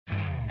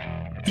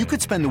You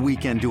could spend the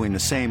weekend doing the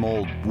same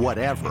old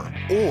whatever,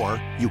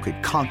 or you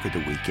could conquer the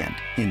weekend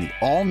in the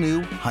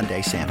all-new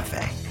Hyundai Santa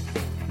Fe.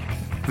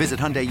 Visit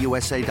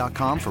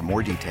HyundaiUSA.com for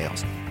more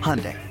details.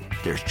 Hyundai,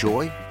 there's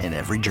joy in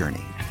every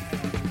journey.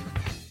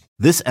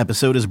 This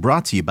episode is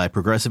brought to you by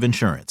Progressive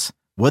Insurance.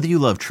 Whether you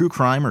love true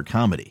crime or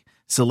comedy,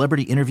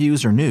 celebrity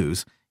interviews or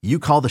news, you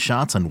call the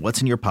shots on what's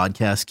in your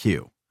podcast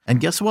queue. And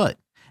guess what?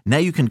 Now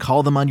you can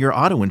call them on your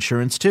auto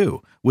insurance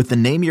too with the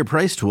Name Your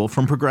Price tool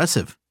from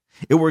Progressive.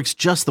 It works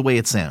just the way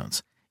it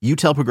sounds. You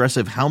tell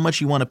Progressive how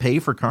much you want to pay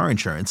for car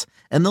insurance,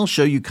 and they'll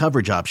show you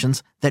coverage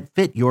options that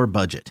fit your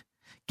budget.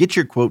 Get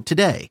your quote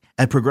today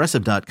at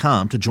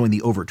Progressive.com to join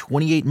the over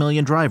 28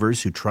 million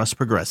drivers who trust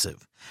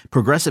Progressive.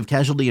 Progressive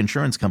Casualty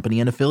Insurance Company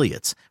and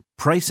Affiliates.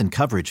 Price and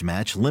coverage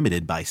match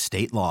limited by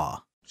state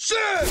law.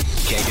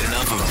 Can't get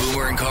enough of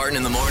Boomer and Carton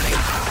in the morning.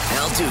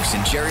 Al Dukes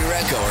and Jerry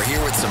Recco are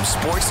here with some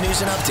sports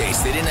news and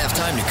updates they didn't have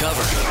time to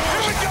cover.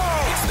 Here we go!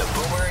 It's the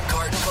Boomer and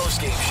Carton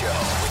postgame show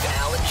with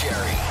Al and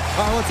Jerry.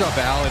 What's up,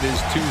 Al? It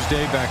is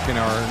Tuesday, back in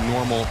our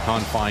normal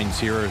confines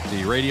here at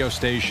the radio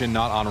station,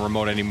 not on a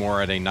remote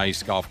anymore, at a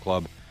nice golf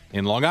club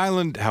in Long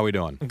Island. How we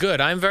doing?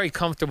 Good. I'm very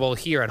comfortable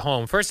here at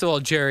home. First of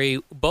all,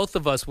 Jerry, both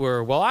of us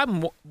were,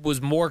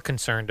 was more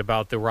concerned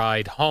about the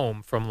ride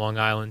home from Long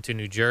Island to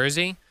New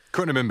Jersey.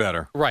 Couldn't have been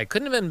better. Right.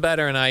 Couldn't have been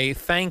better, and I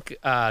thank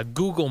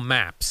Google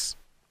Maps,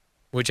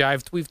 which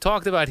we've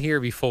talked about here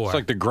before. It's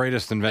like the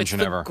greatest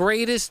invention ever. It's the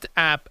greatest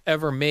app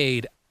ever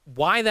made.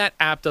 Why that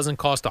app doesn't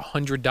cost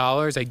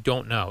 $100, I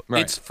don't know.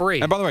 Right. It's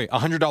free. And by the way,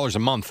 $100 a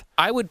month.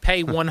 I would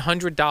pay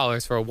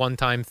 $100 for a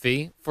one-time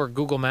fee for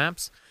Google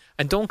Maps.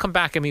 And don't come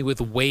back at me with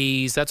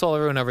Waze. That's all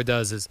everyone ever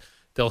does is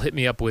they'll hit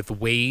me up with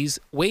Waze.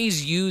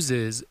 Waze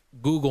uses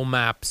Google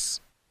Maps,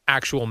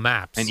 actual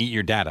maps. And eat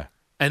your data.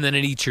 And then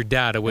it eats your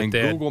data with and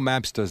their... Google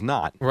Maps does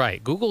not.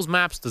 Right. Google's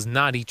Maps does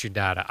not eat your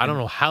data. I don't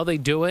know how they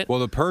do it. Well,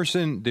 the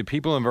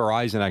people in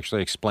Verizon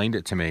actually explained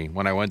it to me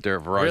when I went there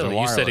at Verizon Really?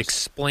 Wireless. You said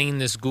explain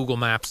this Google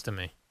Maps to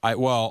me. I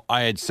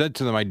had said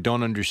to them I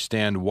don't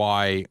understand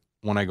why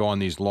when I go on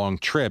these long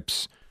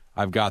trips,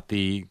 I've got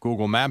the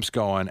Google Maps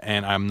going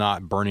and I'm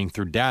not burning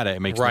through data.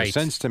 It makes no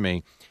sense to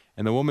me.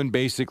 And the woman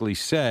basically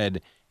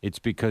said it's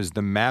because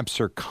the maps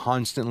are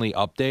constantly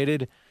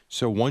updated.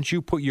 So once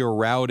you put your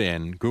route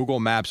in, Google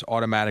Maps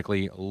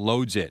automatically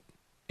loads it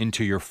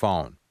into your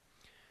phone.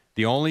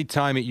 The only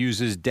time it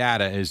uses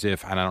data is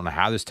if, and I don't know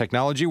how this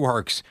technology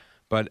works,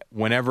 but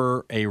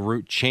whenever a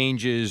route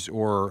changes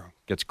or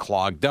gets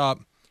clogged up,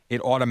 it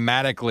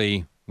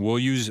automatically will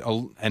use,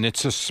 and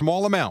it's a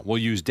small amount, will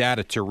use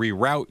data to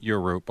reroute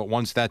your route. But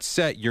once that's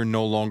set, you're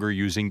no longer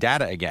using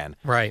data again.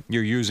 Right.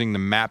 You're using the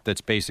map that's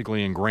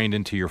basically ingrained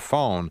into your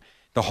phone.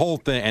 The whole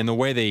thing, and the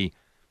way they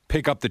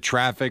pick up the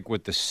traffic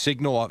with the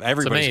signal of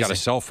everybody's got a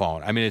cell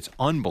phone. I mean, it's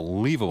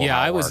unbelievable. Yeah,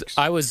 how it works.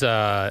 I was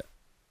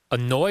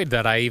annoyed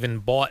that I even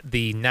bought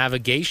the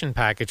navigation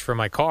package for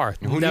my car.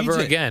 Never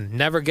again.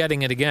 Never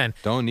getting it again.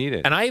 Don't need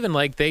it. And I even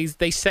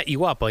they set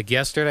you up. Like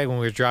yesterday when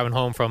we were driving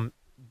home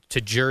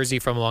to Jersey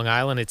from Long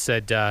Island, it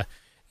said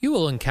you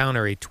will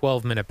encounter a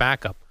 12-minute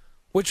backup,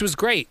 which was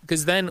great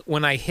because then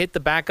when I hit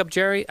the backup,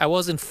 Jerry, I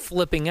wasn't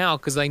flipping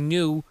out because I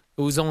knew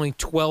it was only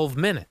 12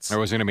 minutes. There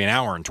was going to be an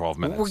hour and 12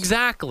 minutes.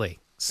 Exactly.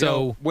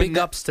 So big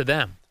ups to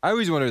them. I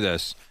always wonder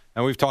this,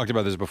 and we've talked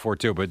about this before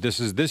too, but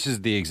this is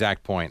the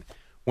exact point.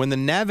 When the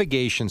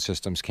navigation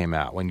systems came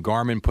out, when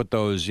Garmin put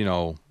those,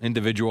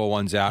 individual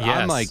ones out, yes.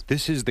 I'm like,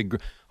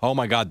 oh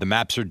my God, the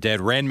maps are dead.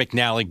 Rand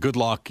McNally, good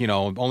luck.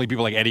 Only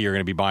people like Eddie are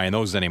going to be buying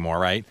those anymore,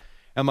 right?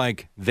 I'm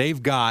like,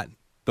 they've got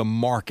the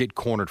market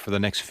cornered for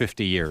the next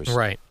 50 years.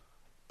 Right.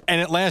 And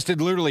it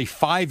lasted literally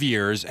 5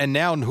 years, and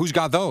now who's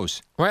got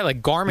those? Right,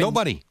 like Garmin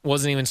Nobody.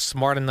 wasn't even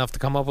smart enough to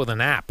come up with an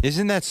app.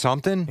 Isn't that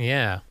something?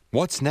 Yeah.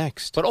 What's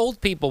next? But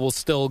old people will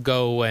still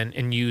go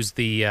and use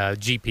the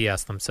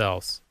GPS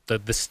themselves, the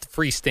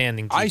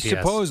freestanding GPS. I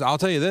suppose, I'll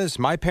tell you this,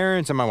 my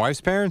parents and my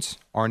wife's parents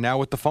are now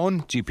with the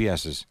phone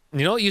GPSs.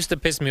 You know what used to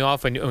piss me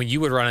off when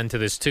you would run into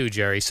this too,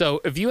 Jerry?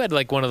 So if you had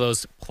like one of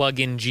those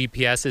plug-in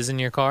GPSs in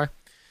your car,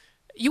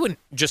 you wouldn't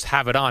just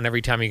have it on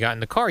every time you got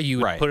in the car. You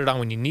would put it on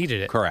when you needed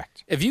it.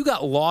 Correct. If you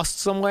got lost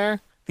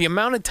somewhere, the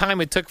amount of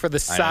time it took for the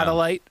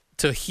satellite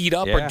to heat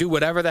up or do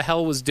whatever the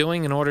hell was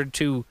doing in order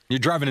to... You're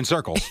driving in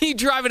circles. You're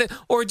driving it,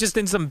 or just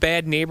in some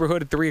bad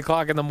neighborhood at 3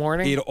 o'clock in the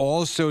morning. It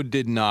also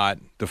did not,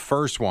 the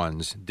first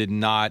ones did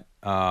not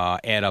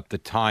add up the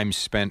time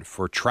spent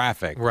for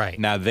traffic. Right.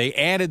 Now, they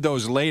added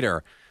those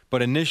later,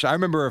 but initially, I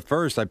remember at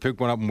first, I picked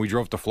one up when we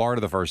drove to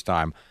Florida the first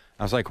time.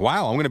 I was like,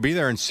 wow, I'm going to be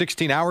there in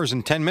 16 hours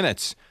and 10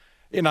 minutes.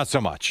 Yeah, not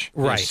so much.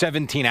 Right.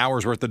 17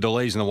 hours worth of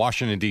delays in the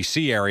Washington,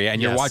 D.C. area,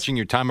 and you're watching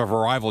your time of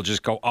arrival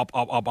just go up.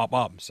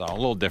 So a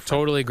little different.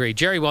 Totally agree.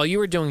 Jerry, while you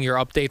were doing your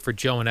update for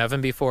Joe and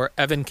Evan before,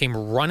 Evan came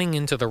running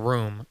into the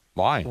room.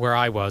 Why? Where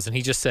I was, and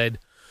he just said,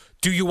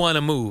 do you want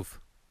to move?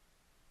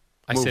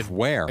 I move said,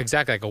 where?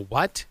 Exactly. I go,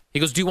 what? He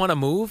goes, do you want to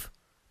move?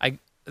 I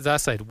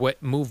said,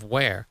 what? Move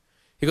where?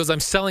 He goes, I'm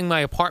selling my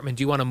apartment.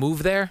 Do you want to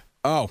move there?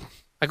 Oh.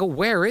 I go,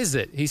 where is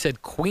it? He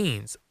said,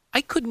 Queens. I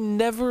could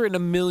never in a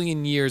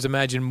million years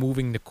imagine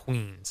moving to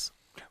Queens.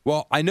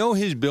 Well, I know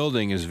his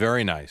building is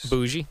very nice.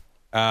 Bougie?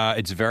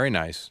 It's very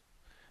nice.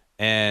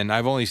 And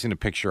I've only seen a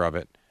picture of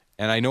it.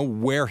 And I know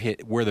where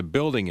the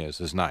building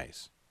is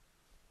nice.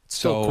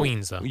 Still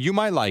Queens, though. You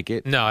might like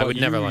it. No, I would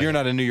never like it. You're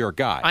not a New York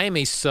guy. I am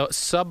a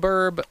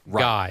suburb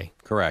guy.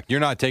 Correct. You're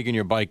not taking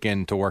your bike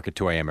in to work at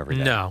 2 a.m. every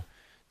day. No.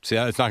 See,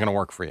 it's not going to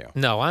work for you.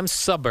 No, I'm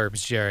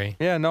suburbs, Jerry.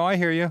 Yeah, no, I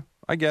hear you.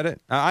 I get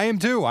it. I am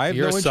too. I have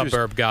You're no a interest.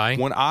 suburb guy.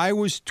 When I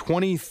was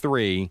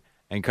 23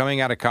 and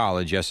coming out of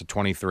college, yes, at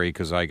 23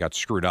 because I got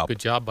screwed up. Good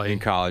job, buddy. In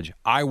college,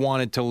 I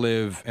wanted to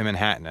live in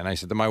Manhattan. And I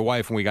said to my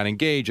wife when we got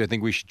engaged, I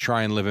think we should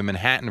try and live in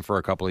Manhattan for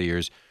a couple of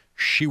years.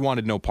 She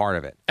wanted no part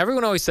of it.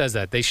 Everyone always says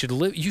that. You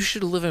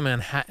should live in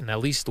Manhattan at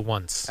least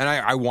once. And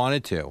I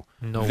wanted to.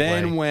 No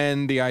Then way.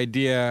 when the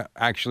idea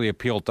actually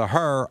appealed to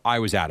her, I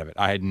was out of it.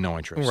 I had no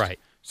interest. Right.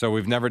 So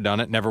we've never done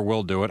it, never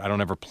will do it. I don't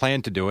ever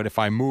plan to do it. If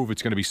I move,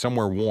 it's going to be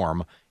somewhere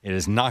warm. It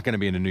is not going to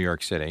be in New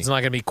York City. It's not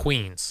going to be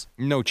Queens.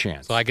 No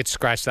chance. So I could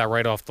scratch that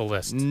right off the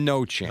list.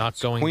 No chance. Not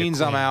going Queens,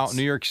 to I'm out. Queens.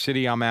 New York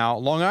City, I'm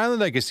out. Long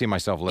Island, I could see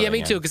myself living Yeah,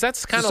 me too, in. because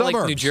that's kind The of like New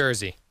suburbs.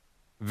 Jersey.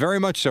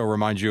 Very much so.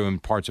 Reminds you in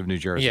parts of New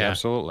Jersey. Yeah.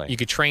 Absolutely. You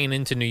could train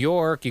into New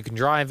York. You can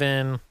drive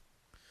in.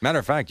 Matter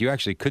of fact, you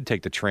actually could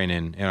take the train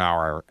in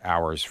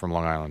hours from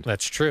Long Island.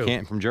 That's true.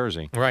 Can't from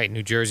Jersey. Right.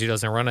 New Jersey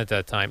doesn't run at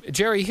that time.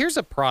 Jerry, here's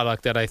a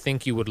product that I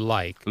think you would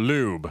like.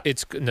 Lube.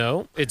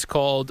 It's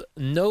called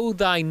Know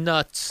Thy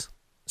Nuts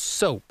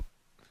soap.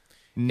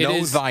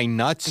 Know Thy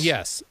Nuts?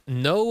 Yes.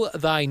 Know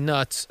Thy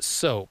Nuts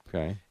soap.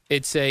 Okay.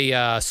 It's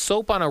a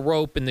soap on a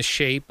rope in the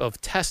shape of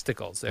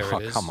testicles. There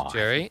it is, come on.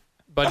 Jerry.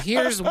 But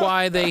here's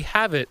why they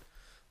have it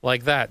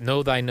like that.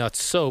 Know Thy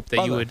Nuts soap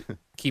that you would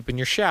keep in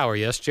your shower.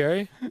 Yes,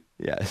 Jerry?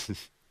 Yes.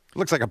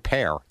 Looks like a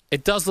pear.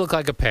 It does look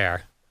like a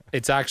pear.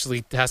 It's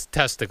actually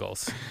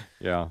testicles.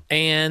 Yeah.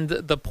 And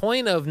the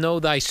point of Know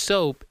Thy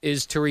Soap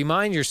is to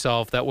remind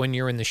yourself that when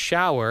you're in the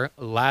shower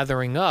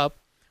lathering up,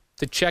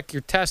 to check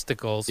your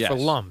testicles for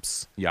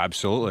lumps. Yeah,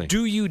 absolutely.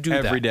 Do you do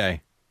that? Every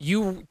day.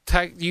 You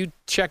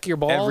check your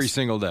balls? Every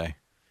single day.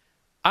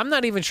 I'm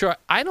not even sure.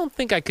 I don't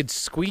think I could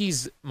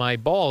squeeze my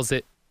balls.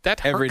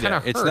 That Every day. kind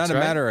of hurts, It's not a right?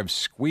 matter of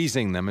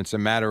squeezing them. It's a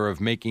matter of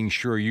making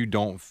sure you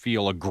don't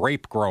feel a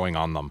grape growing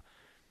on them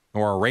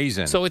or a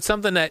raisin. So it's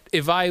something that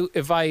if I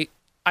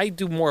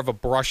do more of a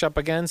brush up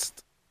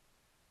against.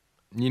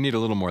 You need a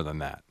little more than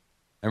that.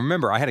 And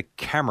remember, I had a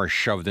camera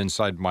shoved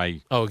inside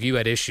my You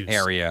had issues.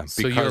 area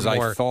So because you're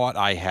more- I thought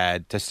I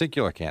had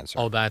testicular cancer.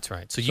 Oh, that's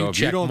right. So So you if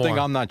check you don't more. think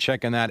I'm not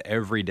checking that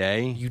every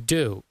day, You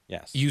do.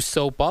 yes. You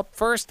soap up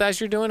first as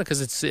you're doing it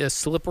because it's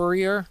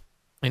slipperier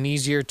and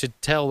easier to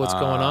tell what's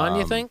going on,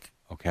 you think?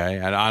 Okay.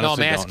 And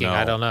honestly, I'm asking. don't know.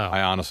 I don't know.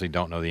 I honestly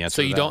don't know the answer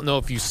So to you that. don't know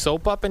if you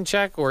soap up and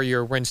check or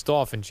you're rinsed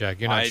off and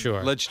check. You're not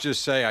sure. Let's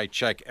just say I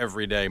check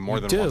every day more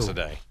You than do. once a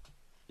day.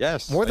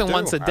 Yes. More I than do.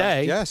 once a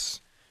day?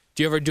 Yes.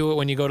 Do you ever do it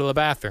when you go to the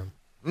bathroom?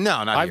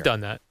 No, not I've here.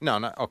 done that. No,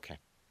 not okay.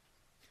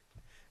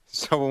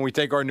 So when we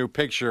take our new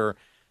picture,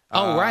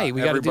 Oh, right.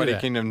 We gotta do everybody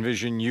that. can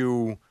envision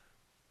you,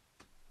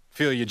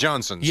 Felia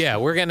Johnsons. Yeah,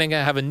 we're going to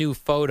have a new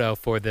photo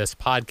for this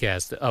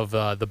podcast of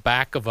the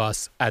back of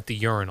us at the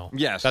urinal.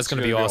 Yes, That's it's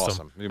going to be gonna be awesome.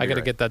 awesome. It'll be I got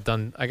to great. get that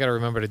done. I got to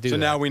remember to do So that.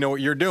 now we know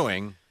what you're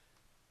doing.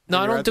 No,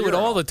 when I you're don't at the do it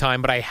all urinal. the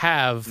time, but I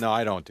have. No,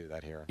 I don't do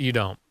that here. You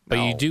don't. But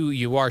you No. do.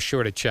 You are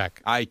sure to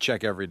check. I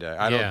check every day.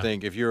 I Yeah. don't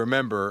think, if you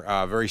remember,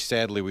 very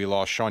sadly, we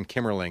lost Sean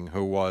Kimmerling,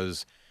 who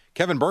was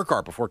Kevin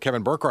Burkhardt before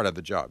Kevin Burkhardt had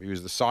the job. He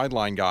was the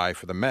sideline guy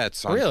for the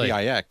Mets on Really?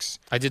 PIX.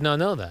 I did not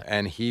know that.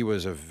 And he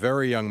was a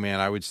very young man.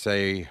 I would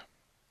say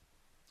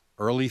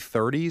early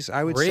 30s,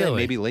 I would say. Really?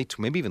 Maybe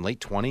even late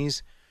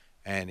 20s.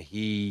 And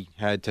he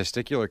had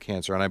testicular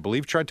cancer and I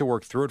believe tried to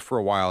work through it for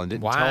a while and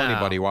didn't tell Wow.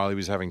 anybody while he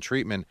was having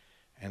treatment.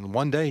 And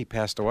one day he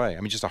passed away.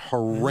 I mean, just a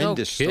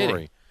horrendous kidding.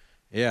 story.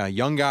 Yeah,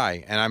 young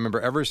guy. And I remember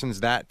ever since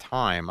that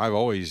time,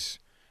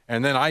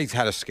 and then I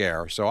had a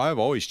scare. So I've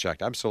always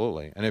checked.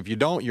 Absolutely. And if you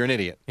don't, you're an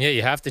idiot. Yeah,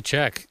 you have to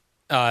check.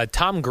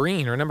 Tom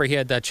Green, remember he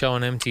had that show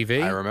on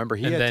MTV? I remember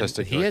he And had then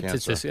testicular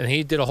cancer. and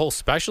he did a whole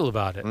special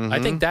about it. I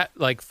think that,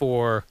 like,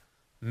 for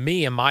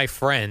me and my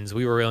friends,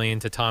 we were really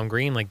into Tom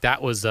Green. Like,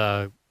 that was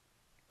The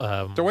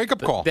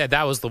wake-up call.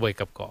 That was the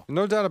wake-up call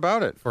No doubt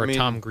about it. for I mean,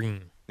 Tom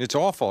Green. It's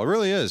awful. It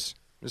really is.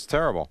 It's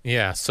terrible.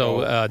 Yeah,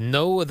 so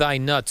Know Thy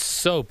Nuts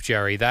soap,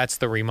 Jerry. That's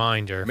the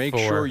reminder. Make for,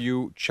 sure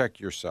you check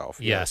yourself.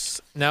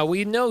 Yes. Now,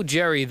 we know,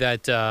 Jerry,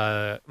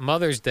 that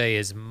Mother's Day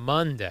is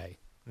Monday.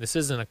 This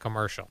isn't a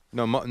commercial.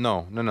 No.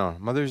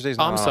 Mother's Day's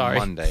I'm not sorry.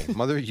 on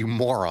Monday. You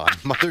moron.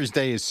 Mother's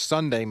Day is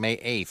Sunday, May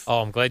 8th.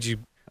 Oh, I'm glad you.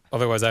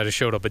 Otherwise, I'd have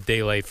showed up a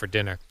day late for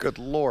dinner. Good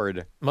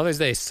Lord. Mother's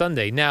Day is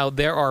Sunday. Now,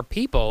 there are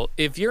people,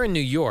 if you're in New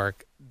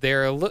York,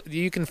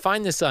 you can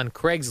find this on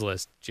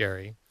Craigslist,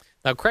 Jerry.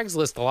 Now,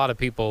 Craigslist, a lot of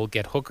people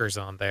get hookers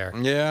on there,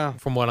 Yeah.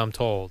 from what I'm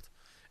told.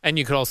 And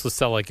you could also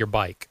sell, like, your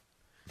bike.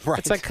 Right.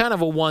 It's like kind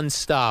of a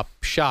one-stop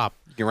shop.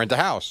 You can rent a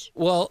house.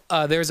 Well,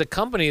 there's a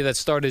company that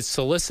started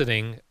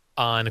soliciting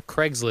on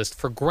Craigslist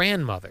for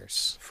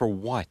grandmothers. For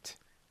what?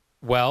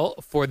 Well,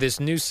 for this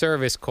new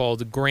service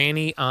called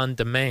Granny on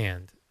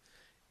Demand.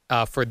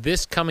 For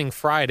this coming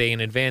Friday in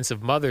advance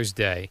of Mother's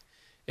Day,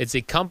 it's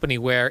a company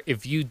where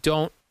if you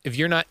don't if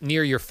you're not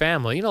near your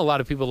family, a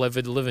lot of people live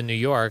in New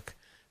York.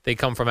 They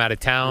come from out of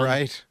town.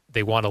 Right.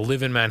 They want to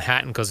live in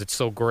Manhattan because it's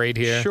so great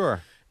here.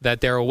 Sure.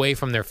 That they're away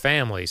from their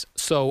families.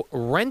 So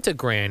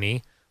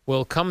Rent-A-Granny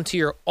will come to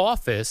your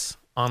office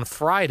on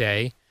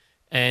Friday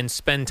and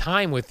spend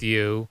time with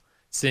you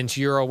since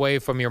you're away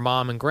from your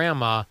mom and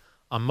grandma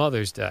on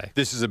Mother's Day.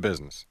 This is a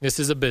business. This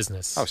is a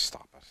business. Oh,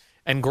 stop it.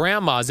 And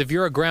grandmas, if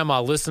you're a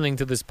grandma listening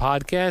to this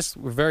podcast,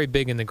 we're very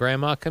big in the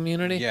grandma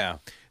community. Yeah.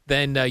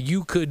 Then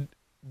you could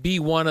be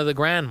one of the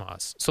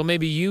grandmas. So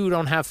maybe you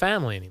don't have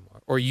family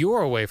anymore, or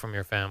you're away from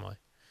your family.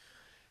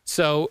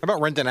 So how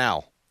about Rent an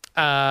Owl?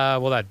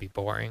 Well, that'd be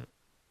boring.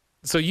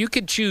 So you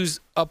could choose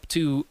up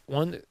to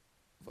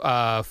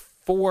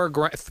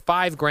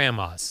 5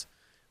 grandmas.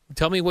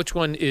 Tell me which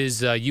one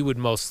is you would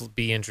most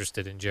be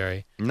interested in,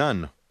 Jerry.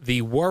 None.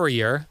 The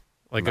worrier,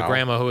 like a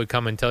grandma who would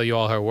come and tell you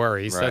all her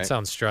worries. Right. That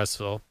sounds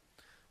stressful.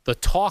 The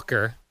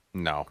talker.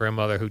 No.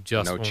 Grandmother who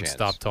just No won't chance.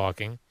 stop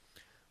talking.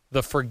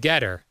 The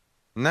forgetter.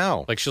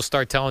 No. Like she'll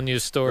start telling you a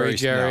story,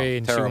 Jerry,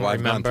 and terrible. she won't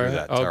I've gone remember. through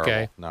that. Okay.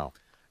 Terrible. No.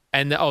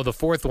 And the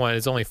fourth one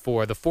is only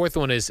 4. The fourth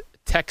one is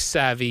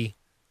tech-savvy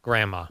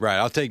grandma. Right.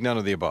 I'll take none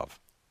of the above.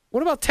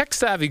 What about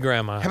tech-savvy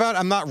grandma? How about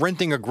I'm not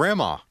renting a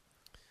grandma?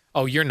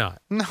 Oh, you're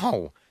not.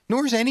 No.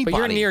 Nor is anybody. But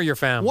you're near your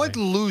family. What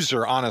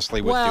loser,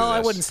 honestly, would do this? Well, I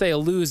wouldn't say a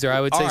loser. I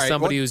would say All right,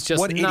 somebody who's just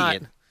what not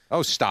idiot?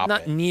 Oh, stop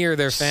not it. near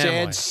their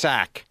family. Sad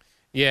sack.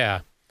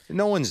 Yeah.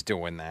 No one's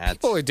doing that.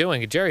 People are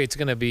doing it. Jerry, it's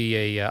going to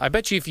be a I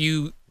bet you if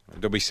you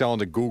They'll be selling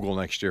to Google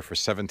next year for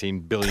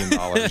 $17 billion.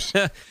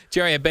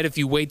 Jerry, I bet if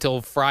you wait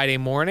till Friday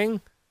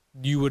morning,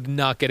 you will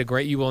not get a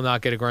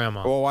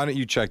grandma. Well, why don't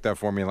you check that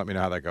for me and let me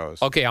know how that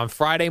goes? Okay, on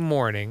Friday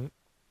morning,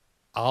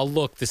 I'll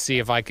look to see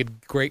if I could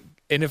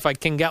and if I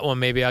can get one,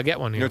 maybe I'll get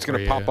one here. You know what's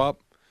going to pop up?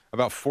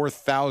 About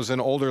 4,000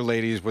 older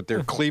ladies with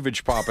their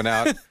cleavage popping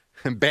out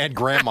and bad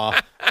grandma.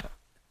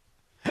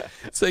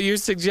 So you're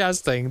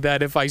suggesting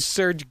that if I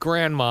search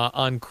grandma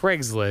on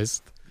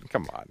Craigslist,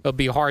 come on, it'll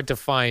be hard to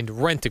find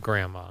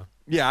Rent-A-Grandma.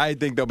 Yeah, I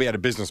think they'll be out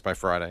of business by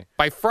Friday.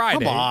 By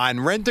Friday? Come on,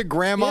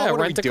 Rent-A-Grandma? Yeah,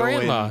 what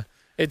Rent-A-Grandma. are we doing?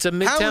 It's a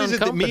midtown How is it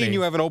company. that me and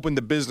you haven't opened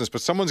the business,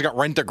 but someone's got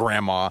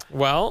Rent-A-Grandma?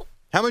 Well,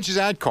 how much does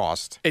that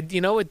cost? It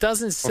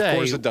doesn't say of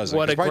course it doesn't.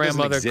 what It a probably doesn't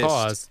grandmother exist.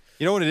 costs.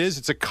 You know what it is?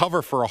 It's a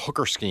cover for a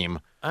hooker scheme.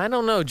 I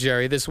don't know,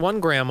 Jerry. This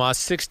one grandma,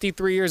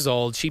 63 years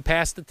old, she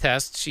passed the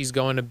test. She's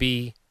going to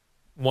be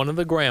one of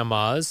the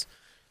grandmas.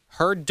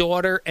 Her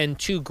daughter and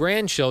 2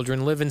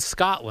 grandchildren live in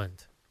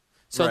Scotland.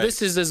 So Right.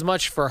 this is as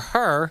much for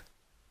her,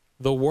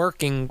 the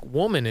working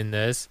woman in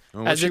this,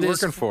 And as what's she it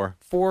is working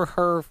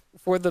for?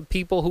 for the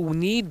people who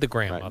need the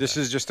grandmother. Right. This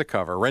is just a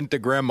cover.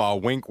 Rent-A-Grandma,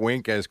 wink,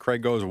 wink, as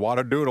Craig goes,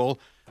 wadadoodle,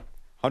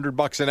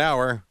 $100 an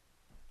hour.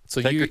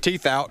 So Take your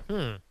teeth out.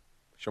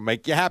 She'll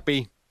make you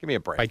happy. Give me a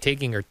break. By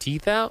taking her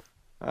teeth out?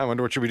 I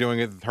wonder what she'll be doing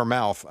with her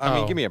mouth. I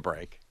mean, give me a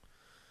break.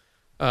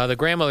 The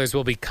grandmothers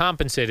will be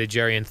compensated,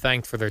 Jerry, and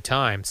thanked for their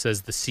time,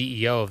 says the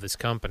CEO of this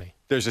company.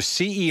 There's a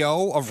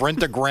CEO of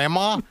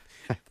Rent-A-Grandma?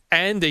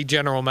 And a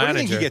general manager. What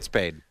do you think he gets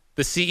paid?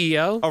 The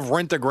CEO? Of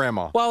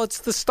Rent-A-Grandma. Well, it's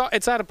the start.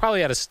 It's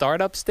probably at a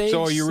startup stage.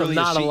 So are you really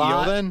not a CEO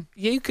lot. then?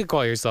 Yeah, you could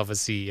call yourself a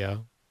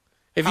CEO.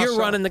 If How you're so?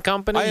 running the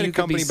company, I had you a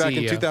company could be back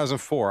in CEO.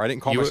 2004. I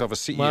didn't call myself a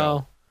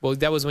CEO. Well,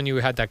 that was when you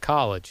had that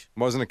college.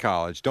 Wasn't a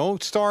college.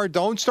 Don't start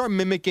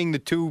mimicking the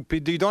two.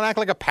 Don't act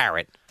like a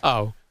parrot.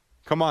 Oh,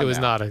 Come on. it was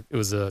now. not. It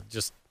was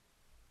just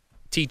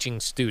teaching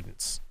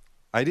students.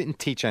 I didn't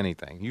teach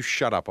anything. You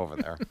shut up over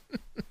there,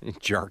 you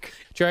jerk.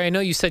 Jerry, I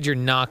know you said you're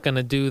not going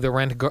to do the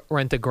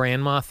rent a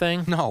grandma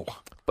thing. No,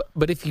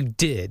 but if you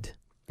did,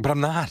 but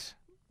I'm not.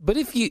 But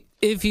if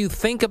you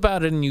think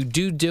about it and you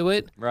do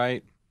it,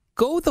 right?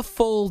 Go the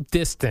full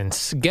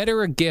distance. Get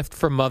her a gift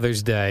for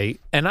Mother's Day.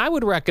 And I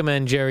would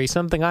recommend, Jerry,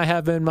 something I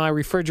have in my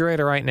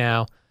refrigerator right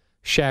now,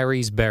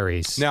 Sherry's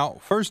Berries. Now,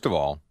 first of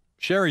all,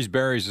 Sherry's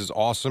Berries is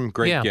awesome.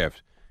 Great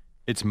gift.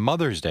 It's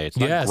Mother's Day. It's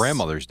not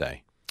Grandmother's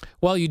Day.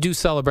 Well, you do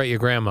celebrate your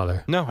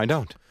grandmother. No, I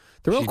don't.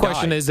 The real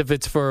question is, if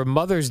it's for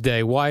Mother's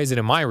Day, why is it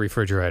in my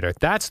refrigerator?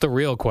 That's the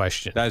real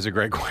question. That is a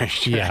great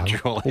question,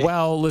 actually.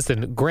 Well,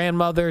 listen,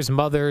 grandmothers,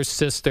 mothers,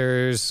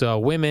 sisters,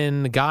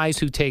 women, guys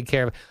who take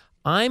care of...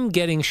 I'm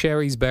getting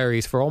Sherry's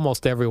Berries for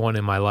almost everyone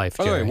in my life,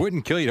 Jerry. By the way, it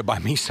wouldn't kill you to buy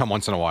me some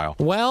once in a while.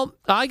 Well,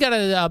 I got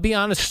to be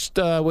honest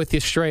with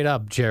you straight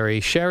up, Jerry.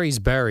 Sherry's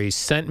Berries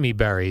sent me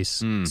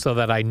berries so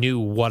that I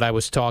knew what I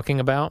was talking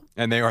about.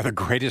 And they are the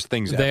greatest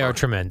things ever. They are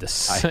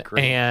tremendous. I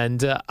agree.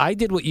 And I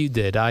did what you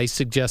did. I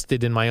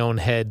suggested in my own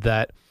head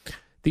that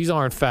these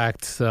are, in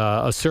fact,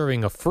 a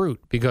serving of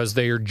fruit because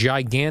they are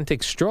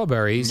gigantic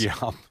strawberries.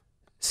 Yeah.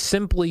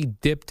 Simply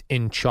dipped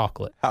in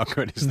chocolate. How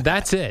good is that?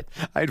 That's it.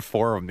 I had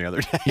 4 of them the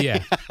other day.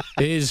 Yeah,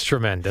 it is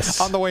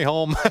tremendous. On the way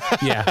home.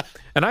 Yeah,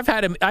 and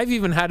I've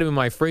even had them in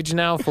my fridge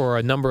now for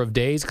a number of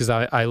days because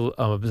I'm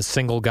a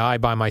single guy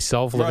by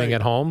myself living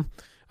at home.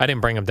 I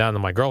didn't bring them down to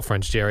my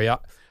girlfriend's, Jerry.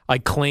 I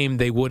claimed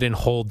they wouldn't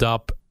hold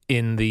up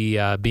in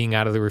the being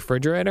out of the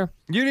refrigerator.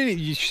 You didn't.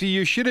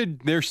 You should have.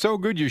 They're so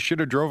good. You should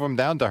have drove them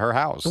down to her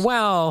house.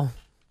 Well,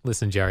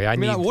 Listen, Jerry, I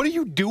need. What are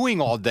you doing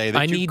all day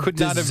that you could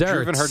not have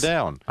driven her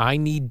down? I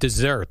need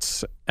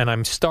desserts, and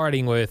I'm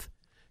starting with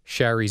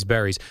Sherry's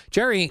Berries.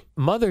 Jerry,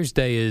 Mother's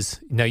Day is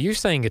now. You're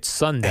saying it's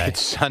Sunday.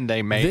 It's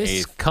Sunday, May 8th.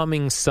 This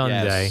coming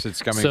Sunday. Yes,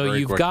 it's coming. So very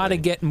you've quickly. got to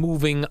get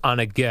moving on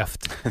a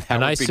gift,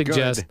 and I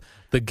suggest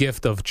the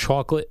gift of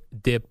chocolate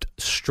dipped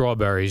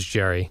strawberries,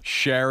 Jerry.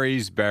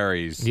 Sherry's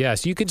Berries.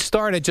 Yes, you could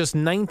start at just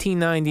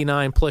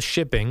 $19.99 plus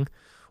shipping,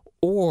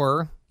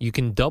 or you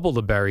can double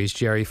the berries,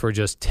 Jerry, for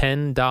just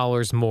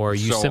 $10 more.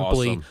 You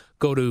simply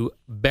go to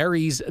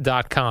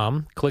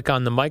berries.com, click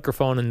on the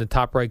microphone in the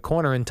top right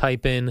corner, and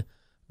type in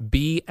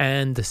B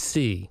and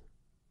C.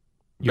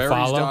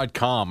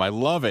 Berries.com. I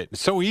love it.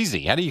 It's so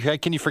easy. How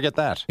can you forget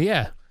that?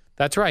 Yeah,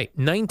 that's right.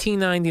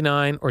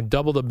 $19.99 or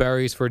double the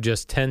berries for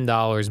just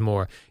 $10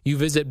 more. You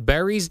visit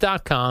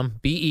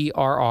berries.com,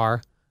 BERRIES.com,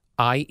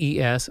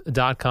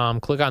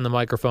 click on the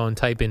microphone,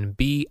 type in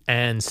B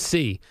and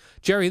C.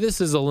 Jerry, this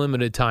is a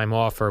limited time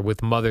offer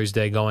with Mother's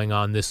Day going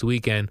on this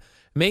weekend.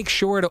 Make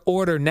sure to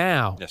order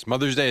now. Yes,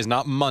 Mother's Day is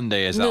not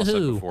Monday, as Al said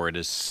before. It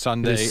is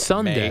Sunday,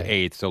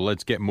 May 8th. So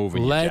let's get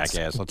moving, you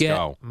jackass. Let's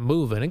go.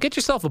 Moving. And get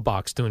yourself a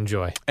box to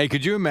enjoy. Hey,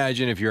 could you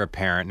imagine if you're a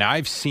parent? Now,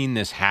 I've seen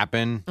this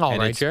happen. All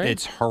right, Jerry.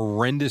 It's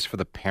horrendous for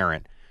the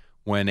parent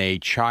when a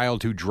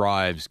child who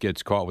drives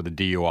gets caught with a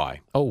DUI.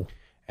 Oh.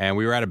 And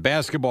we were at a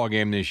basketball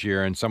game this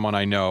year, and someone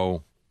I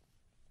know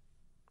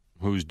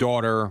whose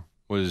daughter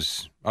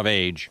was of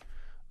age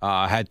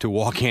had to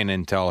walk in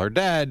and tell her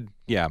dad,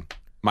 yeah,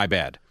 my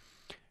bad.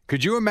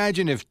 Could you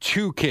imagine if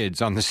two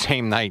kids on the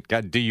same night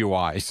got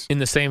DUIs? In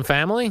the same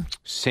family?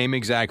 Same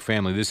exact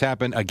family. This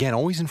happened, again,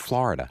 always in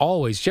Florida.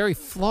 Always. Jerry,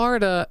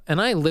 Florida,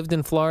 and I lived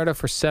in Florida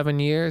for 7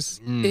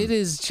 years. It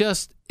is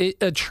just, it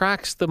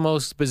attracts the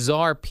most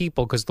bizarre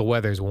people because the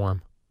weather's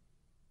warm.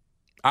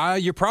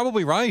 You're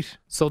probably right.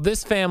 So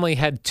this family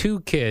had two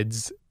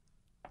kids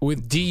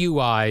with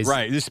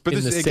DUIs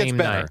in the same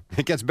night.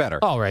 It gets better.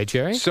 All right,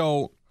 Jerry.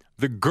 So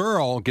the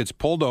girl gets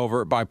pulled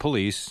over by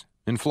police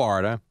in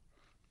Florida.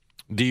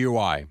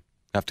 DUI.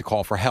 Have to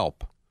call for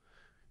help.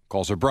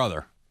 Calls her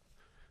brother.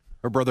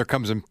 Her brother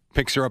comes and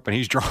picks her up, and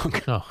he's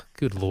drunk. Oh,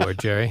 good Lord,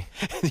 Jerry.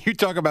 You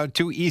talk about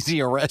two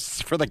easy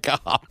arrests for the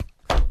cop.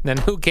 Then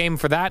who came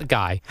for that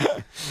guy?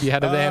 They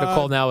had to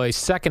call now a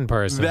second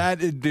person.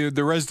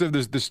 The rest of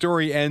the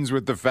story ends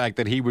with the fact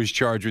that he was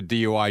charged with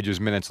DUI just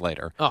minutes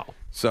later. Oh.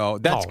 So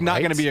that's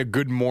not going to be a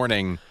good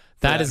morning for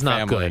that is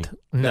not family. Good.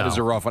 No. That is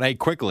a rough one. Hey,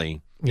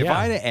 quickly, if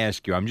I had to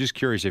ask you, I'm just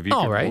curious if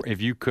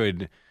you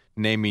could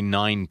name me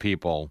 9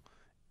 people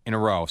in a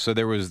row. So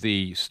there was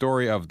the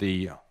story of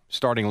the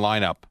starting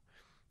lineup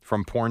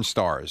from porn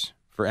stars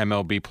for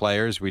MLB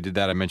players. We did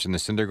that. I mentioned the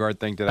Syndergaard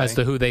thing today. As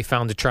to who they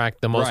found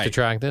the most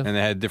attractive. And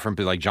they had different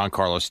people, like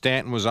Giancarlo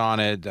Stanton was on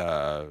it.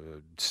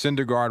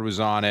 Syndergaard was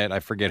on it. I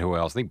forget who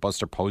else. I think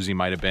Buster Posey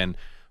might have been.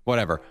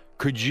 Whatever.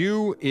 Could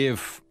you,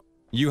 if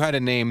you had to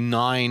name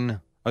 9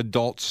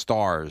 adult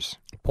stars.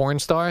 Porn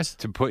stars?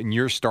 To put in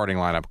your starting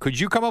lineup. Could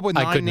you come up with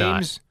 9 names?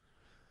 Not.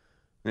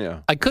 Yeah.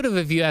 I could have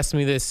if you asked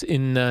me this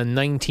in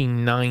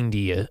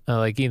 1990,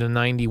 like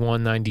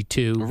 91,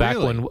 92, really? Back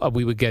when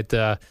we would get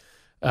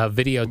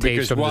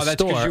videotapes from the store.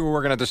 That's because you were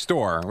working at the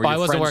store. I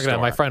wasn't working at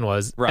it. My friend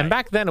was. Right. And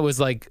back then it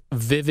was like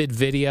Vivid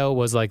Video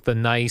was like the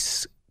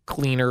nice,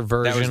 cleaner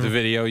version. That was the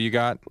video you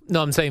got?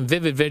 No, I'm saying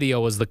Vivid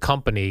Video was the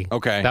company.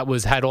 Okay. That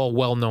had all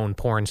well-known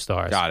porn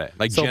stars. Got it.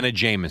 Like Jenna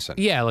Jameson.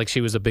 Yeah, like she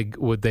was a big,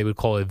 what they would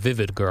call a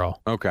Vivid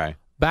girl. Okay.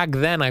 Back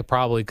then, I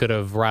probably could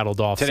have rattled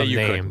off today some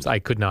names. I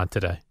could not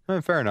today.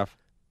 Fair enough.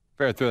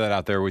 Fair. Throw that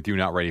out there with you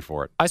not ready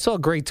for it. I saw a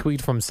great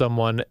tweet from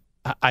someone.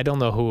 I don't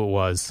know who it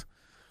was.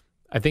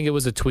 I think it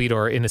was a tweet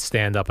or in a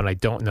stand-up, and I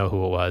don't know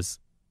who it was.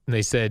 And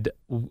they said,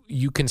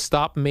 you can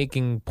stop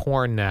making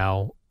porn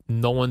now.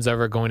 No one's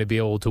ever going to be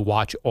able to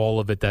watch all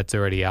of it that's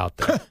already out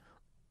there.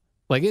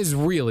 Like, it's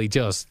really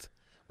just...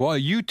 Well, was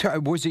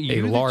it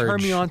you that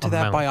turned me on to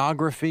that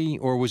biography,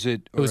 or was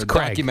it a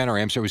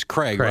documentary? I'm sorry, it was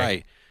Craig,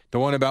 right? The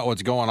one about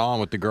what's going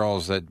on with the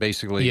girls that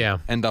basically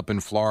end up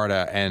in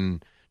Florida,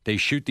 and they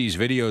shoot these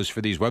videos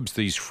for these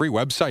free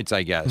websites,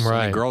 I guess.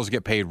 Right. And the girls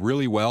get paid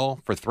really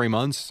well for 3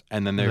 months,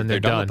 and then they're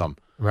done with them.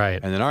 Right.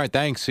 And then, all right,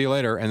 thanks, see you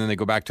later. And then they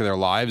go back to their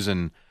lives.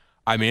 And,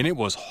 I mean, it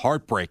was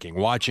heartbreaking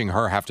watching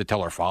her have to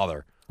tell her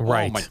father.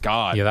 Right. Oh, my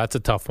God. Yeah, that's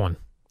a tough one.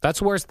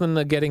 That's worse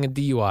than getting a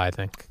DUI, I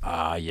think.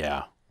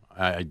 Yeah.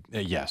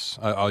 Yes.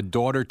 A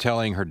daughter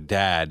telling her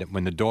dad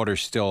when the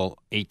daughter's still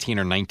 18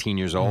 or 19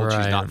 years old,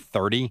 right. She's not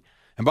 30.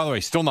 And by the way,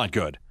 still not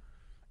good.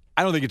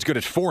 I don't think it's good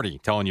at 40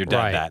 telling your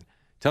dad that.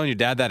 Telling your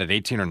dad that at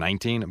 18 or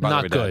 19, by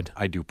not the way, good. Dad,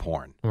 I do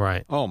porn.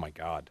 Right. Oh, my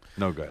God.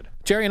 No good.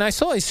 Jerry, and I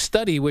saw a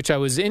study which I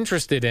was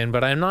interested in,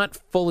 but I'm not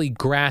fully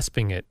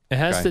grasping it. It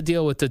has to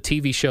deal with the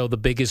TV show The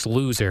Biggest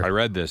Loser. I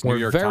read this. New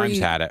York Times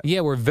had it. Yeah,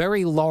 where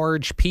very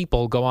large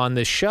people go on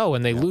this show,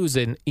 and they lose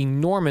an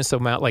enormous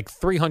amount, like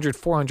 300,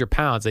 400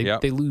 pounds.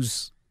 They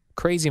lose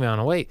crazy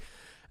amount of weight.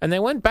 And they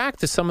went back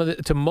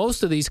to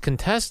most of these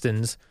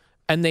contestants,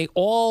 and they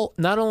all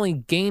not only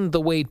gained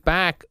the weight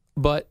back,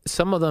 but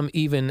some of them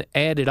even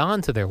added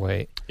on to their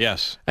weight.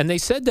 Yes. And they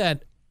said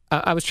that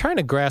I was trying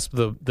to grasp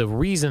the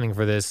reasoning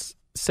for this,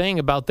 saying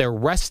about their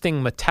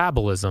resting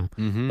metabolism.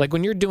 Mm-hmm. Like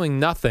when you're doing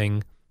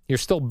nothing, you're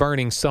still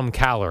burning some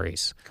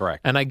calories.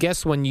 Correct. And I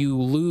guess when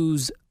you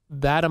lose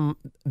that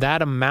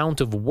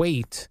amount of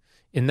weight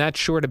in that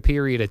short a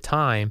period of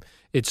time,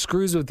 it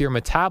screws with your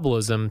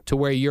metabolism to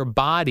where your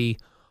body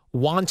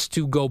wants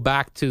to go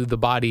back to the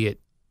body it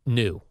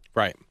knew.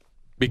 Right.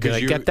 Did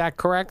I get that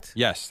correct?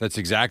 Yes, that's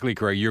exactly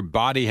correct. Your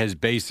body has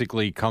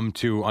basically come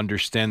to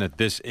understand that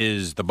this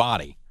is the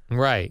body.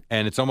 Right.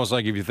 And it's almost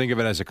like if you think of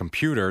it as a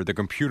computer, the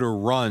computer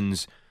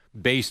runs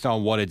based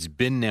on what it's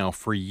been now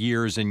for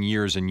years and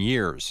years and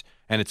years.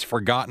 And it's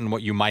forgotten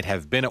what you might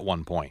have been at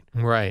one point.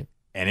 Right.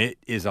 And it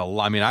is a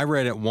lot. I mean, I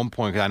read at one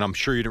point, and I'm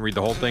sure you didn't read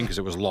the whole thing because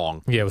it was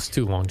long. Yeah, it was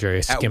too long, Jerry.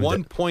 I skimmed at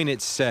one point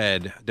it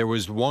said there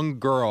was one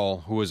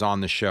girl who was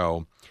on the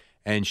show,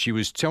 and she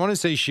was, I want to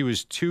say she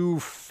was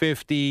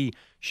 250.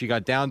 She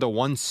got down to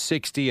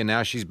 160, and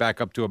now she's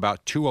back up to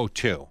about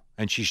 202.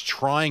 And she's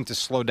trying to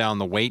slow down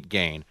the weight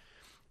gain.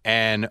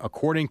 And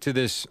according to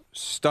this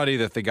study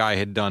that the guy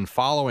had done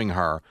following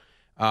her,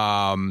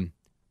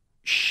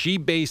 she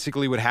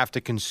basically would have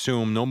to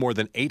consume no more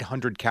than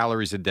 800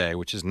 calories a day,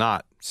 which is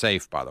not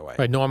safe, by the way.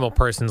 Right, normal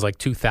person's like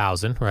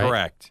 2,000, right?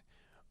 Correct.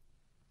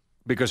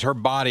 Because her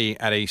body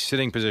at a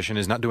sitting position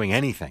is not doing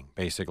anything,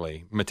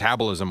 basically,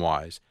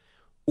 metabolism-wise.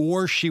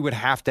 Or she would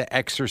have to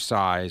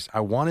exercise,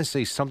 I want to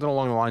say something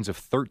along the lines of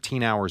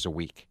 13 hours a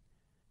week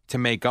to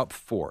make up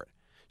for it.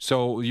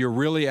 So you're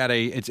really at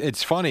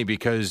it's funny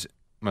because,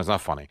 well, it's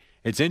not funny.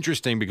 It's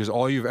interesting because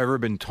all you've ever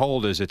been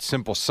told is it's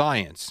simple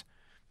science.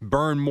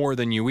 Burn more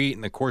than you eat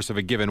in the course of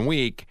a given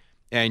week,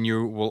 and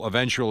you will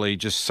eventually,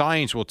 just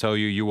science will tell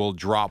you will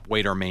drop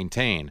weight or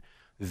maintain.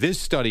 This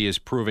study is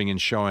proving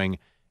and showing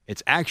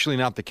it's actually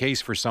not the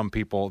case for some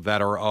people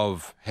that are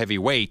of heavy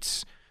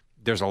weights.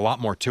 There's a lot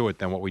more to it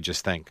than what we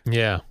just think.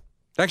 Yeah.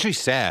 It's actually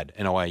sad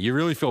in a way. You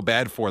really feel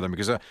bad for them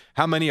because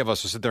how many of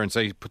us will sit there and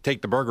say,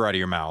 take the burger out of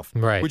your mouth?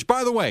 Right. Which,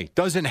 by the way,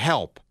 doesn't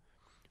help.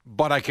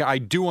 But I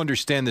do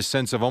understand the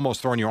sense of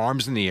almost throwing your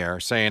arms in the air,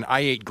 saying, I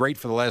ate great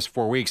for the last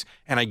 4 weeks,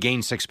 and I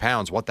gained 6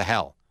 pounds. What the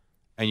hell?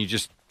 And you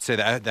just say,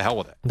 the hell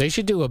with it. They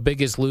should do a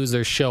Biggest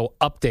Loser show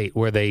update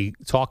where they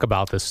talk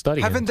about this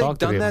study. Haven't they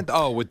done that?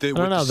 Oh, with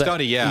the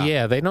study, yeah.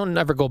 Yeah, they don't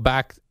ever go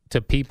back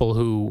to people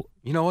who...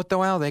 You know what,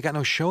 though, Al? They got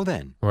no show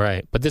then.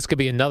 Right. But this could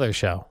be another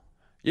show.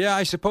 Yeah,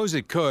 I suppose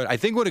it could. I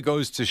think what it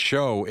goes to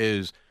show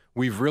is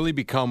we've really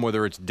become,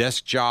 whether it's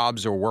desk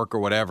jobs or work or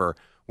whatever,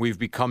 we've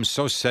become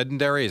so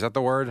sedentary. Is that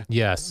the word?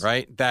 Yes.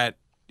 Right? That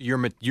you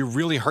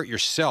really hurt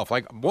yourself.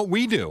 Like what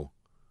we do.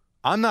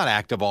 I'm not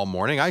active all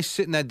morning. I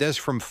sit in that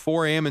desk from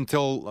 4 a.m.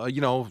 until,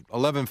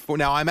 11.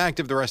 Now, I'm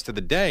active the rest of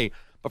the day,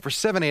 but for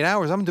 7-8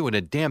 hours, I'm doing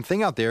a damn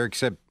thing out there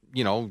except,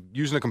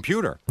 using a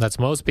computer. That's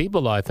most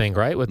people, I think,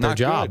 right, with their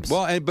jobs. Good.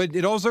 Well, but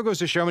it also goes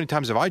to show how many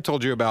times have I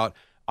told you about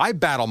I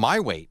battle my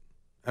weight.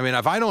 I mean,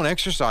 if I don't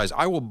exercise,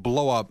 I will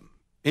blow up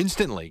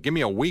instantly. Give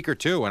me a week or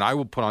two, and I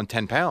will put on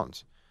 10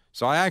 pounds.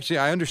 So I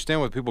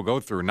understand what people go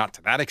through, not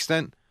to that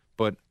extent,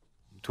 but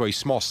to a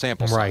small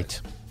sample size.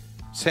 Right.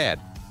 Sad.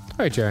 All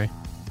right, Jerry.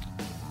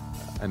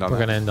 We're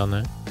going to end on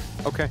that.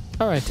 Okay.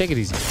 All right, take it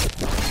easy.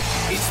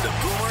 It's the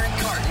Boomer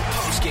and Carton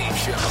postgame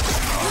show.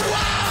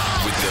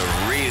 Wow! With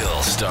the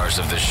real stars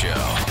of the show,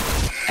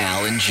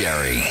 Al and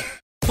Jerry.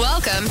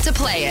 Welcome to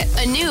Play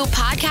It, a new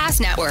podcast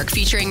network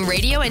featuring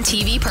radio and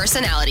TV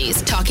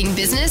personalities talking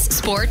business,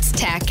 sports,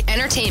 tech,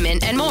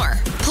 entertainment, and more.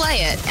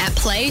 Play it at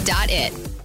play.it.